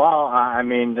down with the law. I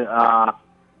mean,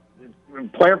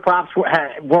 player props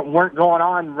weren't going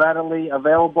on readily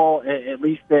available, at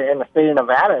least in the state of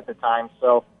Nevada at the time.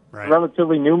 So right. It's a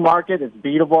relatively new market. It's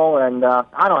beatable, and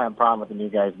I don't have a problem with the new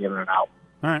guys giving it out.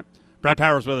 All right. Brad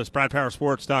Powers with us,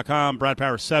 BradPowersports.com,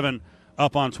 BradPower7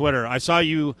 up on Twitter. I saw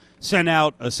you send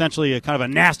out essentially a kind of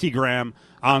a nastygram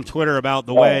on Twitter about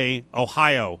the way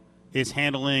Ohio is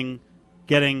handling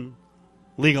getting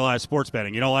legalized sports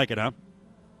betting. You don't like it, huh?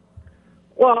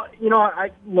 Well,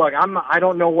 I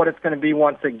don't know what it's going to be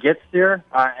once it gets here.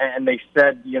 And they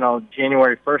said,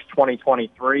 January 1st,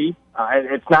 2023.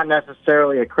 It's not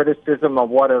necessarily a criticism of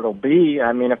what it'll be.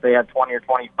 I mean, if they had 20 or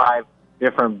 25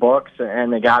 different books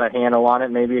and they got a handle on it,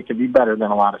 maybe it could be better than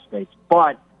a lot of states.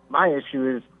 But my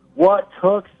issue is what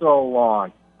took so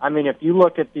long? I mean, if you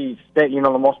look at the state,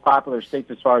 the most popular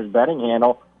states as far as betting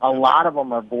handle, a lot of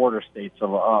them are border states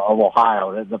of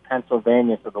Ohio, the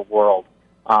Pennsylvanias of the world.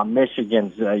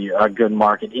 Michigan's a good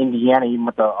market. Indiana, even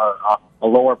with a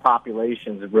lower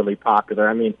population, is really popular.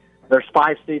 I mean, there's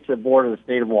 5 states that border the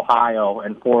state of Ohio,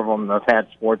 and 4 of them have had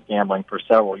sports gambling for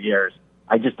several years.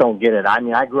 I just don't get it. I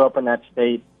mean, I grew up in that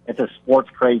state. It's a sports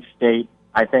craze state.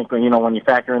 I think, when you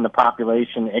factor in the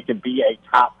population, it could be a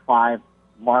top 5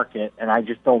 market, and I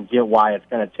just don't get why it's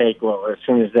going to take, as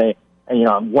soon as they,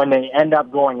 when they end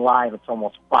up going live, it's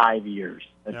almost 5 years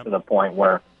to the point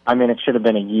where, I mean, it should have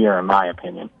been a year, in my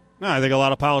opinion. No, I think a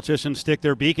lot of politicians stick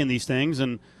their beak in these things,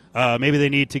 and maybe they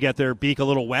need to get their beak a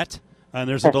little wet, and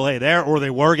there's a delay there, or they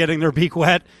were getting their beak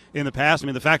wet in the past. I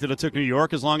mean, the fact that it took New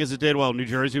York as long as it did, well, New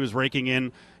Jersey was raking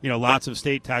in, lots of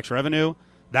state tax revenue.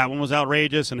 That one was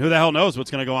outrageous, and who the hell knows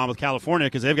what's going to go on with California,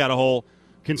 because they've got a whole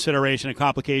consideration and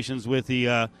complications with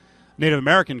the Native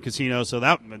American casinos. So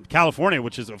that California,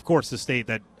 which is, of course, the state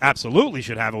that absolutely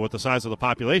should have it with the size of the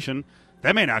population,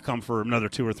 that may not come for another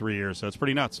 2 or 3 years. So it's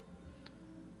pretty nuts.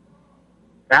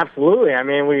 Absolutely. I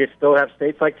mean, we still have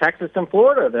states like Texas and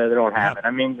Florida that don't have it.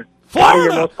 I mean, Florida,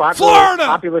 your most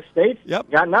popular states,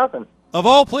 got nothing. Of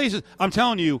all places, I'm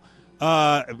telling you,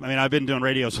 I mean, I've been doing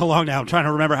radio so long now. I'm trying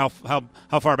to remember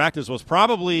how far back this was.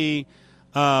 Probably,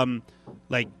 I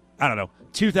don't know,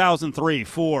 2003,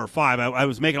 4, 5. I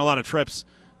was making a lot of trips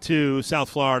to South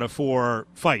Florida for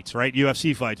fights, right?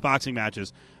 UFC fights, boxing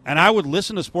matches. And I would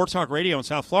listen to sports talk radio in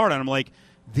South Florida, and I'm like,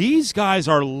 these guys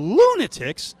are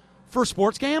lunatics for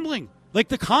sports gambling. Like,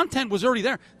 the content was already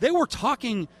there. They were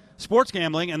talking sports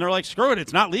gambling, and they're like, screw it,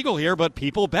 it's not legal here, but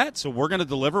people bet, so we're going to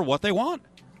deliver what they want.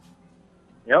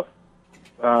 Yep.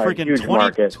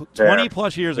 Freaking 20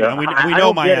 plus years ago. We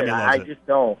know Miami loves it. I just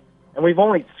don't. And we've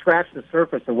only scratched the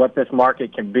surface of what this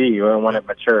market can be when it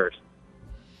matures.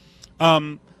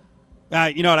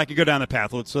 You know what? I could go down the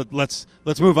path. Let's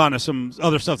move on to some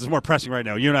other stuff that's more pressing right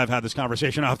now. You and I have had this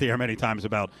conversation off the air many times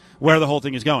about where the whole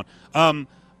thing is going.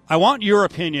 I want your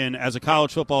opinion as a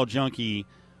college football junkie.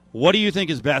 What do you think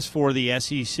is best for the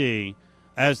SEC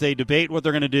as they debate what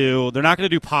they're going to do? They're not going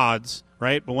to do pods,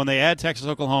 right? But when they add Texas,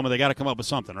 Oklahoma, they got to come up with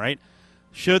something, right?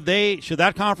 Should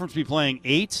that conference be playing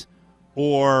 8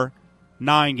 or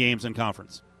 9 games in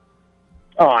conference?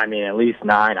 Oh, I mean, at least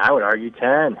 9. I would argue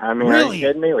 10. I mean, really? Are you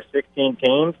kidding me? With 16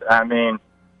 teams? I mean,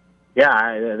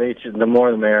 yeah, they should, the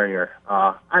more the merrier.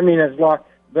 I mean, as long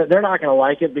they're not going to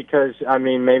like it because, I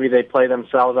mean, maybe they play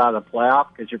themselves out of the playoff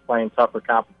because you're playing tougher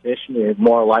competition. You're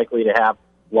more likely to have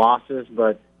losses.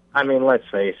 But I mean, let's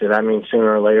face it. I mean,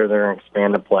 sooner or later they're going to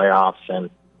expand the playoffs, and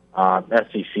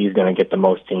SEC is going to get the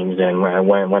most teams in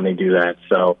when they do that.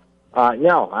 So,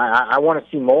 no, I want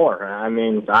to see more. I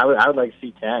mean, I would like to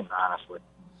see 10, honestly.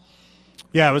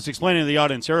 Yeah, I was explaining to the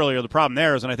audience earlier, the problem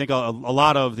there is, and I think a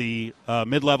lot of the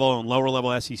mid-level and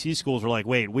lower-level SEC schools were like,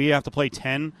 wait, we have to play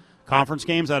 10 conference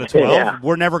games out of 12? Yeah.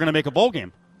 We're never going to make a bowl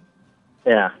game.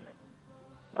 Yeah.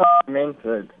 I mean,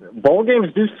 bowl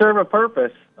games do serve a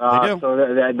purpose. They do. So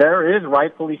there is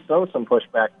rightfully so some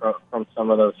pushback from some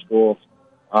of those schools.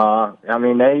 I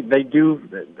mean, they do,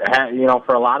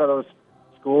 for a lot of those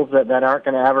schools that aren't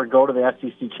going to ever go to the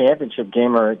SEC championship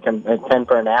game or attend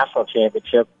for a national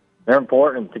championship, they're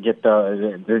important to get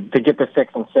the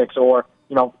 6-6, or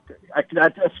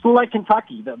a school like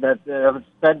Kentucky that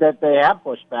said that they have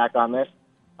pushed back on this.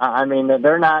 I mean,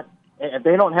 they're not. If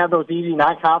they don't have those easy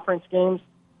non-conference games,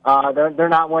 they're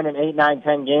not winning 8, 9,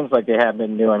 10 games like they have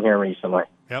been doing here recently.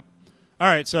 Yep. All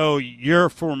right, so you're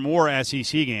for more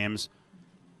SEC games.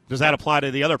 Does that apply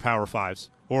to the other Power Fives,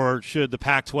 or should the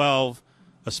Pac-12,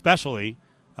 especially,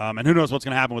 and who knows what's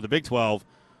going to happen with the Big 12,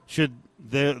 should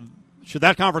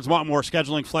that conference want more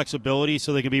scheduling flexibility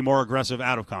so they can be more aggressive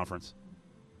out of conference?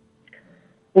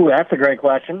 Ooh, that's a great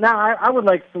question. Now, I would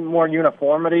like some more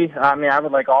uniformity. I mean, I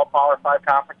would like all Power 5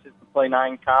 conferences to play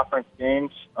 9 conference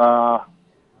games.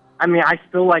 I mean, I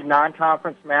still like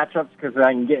non-conference matchups because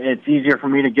it's easier for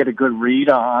me to get a good read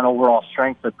on overall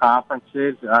strength of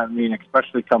conferences. I mean,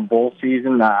 especially come bowl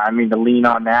season. To lean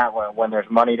on that when there's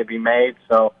money to be made.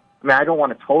 So, I mean, I don't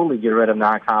want to totally get rid of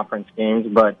non-conference games,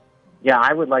 but yeah,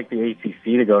 I would like the ACC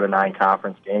to go to 9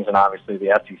 conference games, and obviously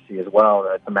the SEC as well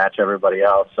to match everybody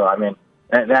else. So, I mean,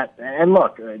 and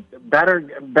look,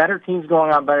 better teams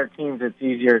going on better teams. It's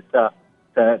easier to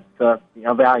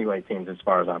evaluate teams as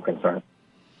far as I'm concerned.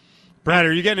 Brad,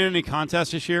 are you getting in any contests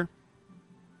this year?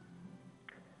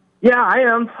 Yeah, I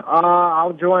am.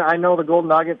 I'll join. I know the Golden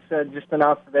Nuggets just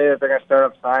announced today that they're going to start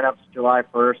up sign-ups July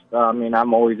 1st. I mean,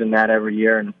 I'm always in that every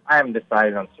year, and I haven't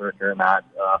decided on Circa or not.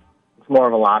 It's more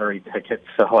of a lottery ticket,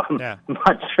 so I'm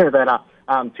not sure that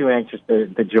I'm too anxious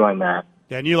to join that.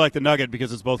 Yeah, and you like the Nugget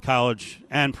because it's both college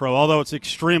and pro, although it's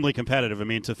extremely competitive. I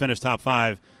mean, to finish top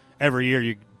 5 every year,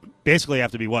 you basically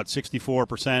have to be,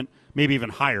 64%, maybe even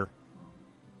higher.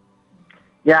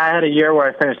 Yeah, I had a year where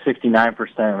I finished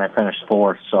 69% and I finished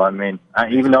 4th. So, I mean,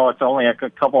 even though it's only a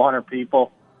couple hundred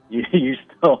people, you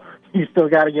still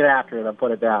got to get after it, I'll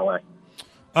put it that way.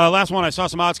 Last one, I saw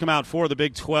some odds come out for the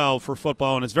Big 12 for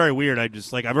football, and it's very weird.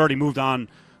 I've already moved on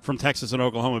from Texas and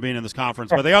Oklahoma being in this conference,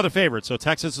 but they are the favorites. So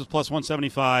Texas is plus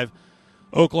 175,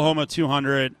 Oklahoma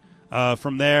 200.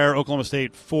 From there, Oklahoma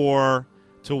State 4-1,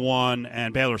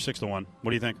 and Baylor 6-1.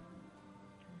 What do you think?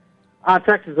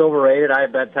 Texas is overrated. I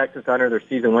bet Texas under their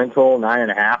season win total,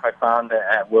 9.5. I found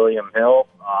at William Hill.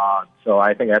 So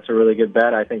I think that's a really good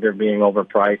bet. I think they're being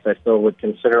overpriced. I still would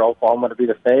consider Oklahoma to be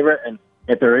the favorite, and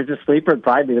if there is a sleeper, it'd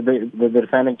probably be the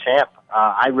defending champ.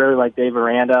 I really like Dave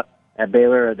Aranda at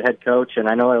Baylor as head coach, and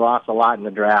I know they lost a lot in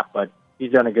the draft, but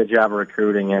he's done a good job of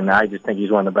recruiting, and I just think he's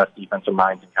one of the best defensive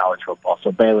minds in college football.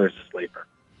 So Baylor's a sleeper.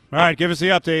 All right, give us the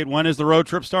update. When is the road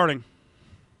trip starting?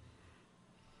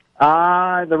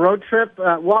 The road trip,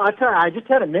 I tell you, I just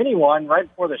had a mini one right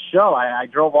before the show. I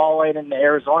drove all the way into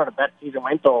Arizona to bet season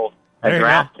win totals at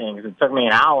DraftKings. It took me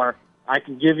an hour. I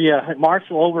can give you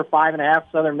Marshall over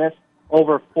 5.5, Southern Miss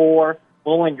over 4,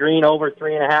 Bowling Green over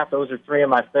 3.5. Those are 3 of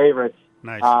my favorites.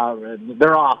 Nice.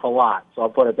 They're off a lot, so I'll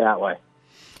put it that way.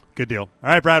 Good deal. All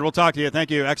right, Brad, we'll talk to you.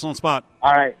 Thank you. Excellent spot.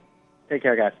 All right. Take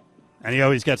care, guys. And he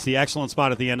always gets the excellent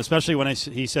spot at the end, especially when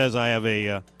he says I have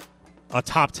a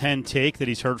top 10 take that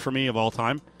he's heard from me of all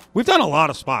time. We've done a lot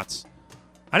of spots.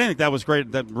 I didn't think that was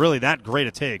great, that great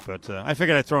a take, but I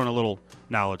figured I'd throw in a little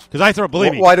knowledge because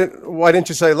believe me. Why didn't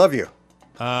you say I love you?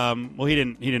 Well, he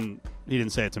didn't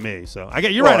say it to me, so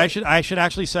you're right. I should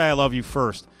actually say I love you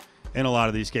first in a lot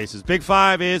of these cases. Big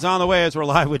 5 is on the way as we're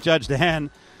live with Judge Dan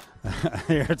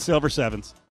here at Silver Sevens.